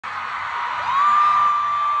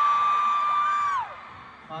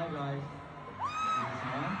Hi guys.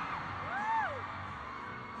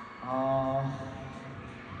 Uh,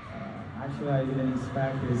 Actually, I didn't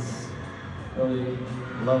expect this really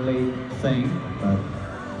lovely thing, but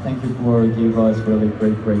thank you for giving us really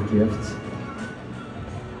great gifts.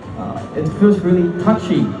 It feels really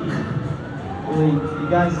touchy. Really, you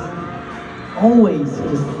guys always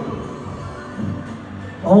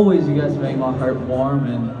you guys make my heart warm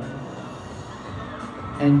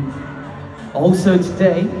and also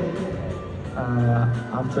today,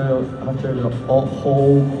 after the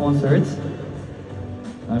whole concert,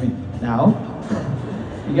 I mean now,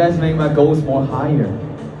 you guys make my goals more higher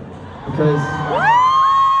because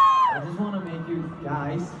I just want to make you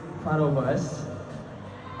guys proud of us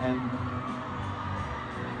and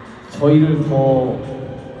저희를 더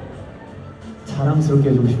자랑스럽게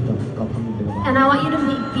해주고 싶다가 방금 내가 And I want you to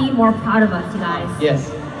be more proud of us, you guys.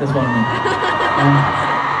 Yes, that's what I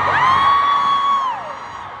mean.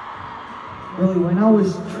 Really, when I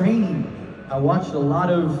was training, I watched a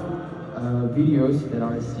lot of videos that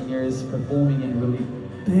are singers performing in really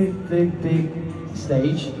big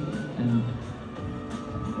stage, and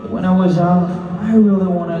when I was out, I really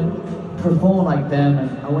want to perform like them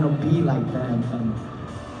and I want to be like them, and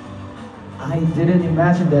I didn't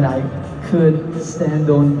imagine that I could stand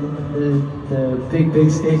on the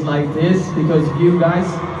big stage like this because of you guys.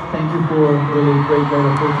 Thank you for really great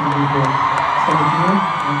opportunity for standing here.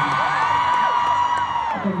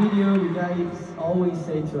 In the video, you guys always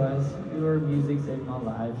say to us, your music saved my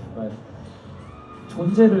life, but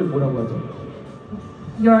존재를 뭐라고 하죠?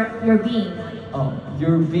 Your being. Oh,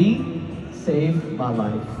 your being saved my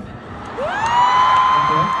life.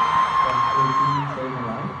 Okay? Your being saved my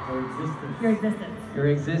life. Your existence. Your existence. Your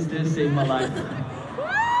existence saved my life.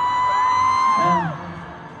 And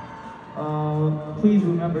please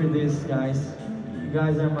remember this, guys. You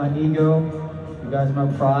guys are my ego. You guys are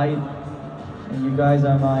my pride. And you guys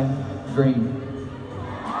are my dream.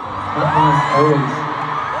 That means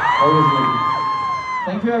always with you.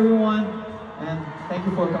 Thank you everyone, and thank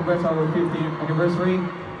you for congrats on our 50th anniversary,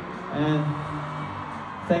 and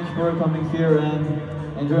thank you for coming here and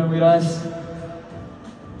enjoying with us.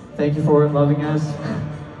 Thank you for loving us.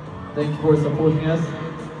 Thank you for supporting us.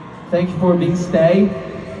 Thank you for being stay.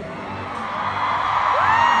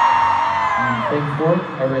 And thank you for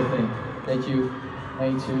everything that you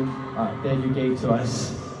that you gave to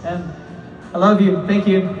us. And I love you. Thank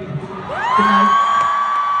you. Good night.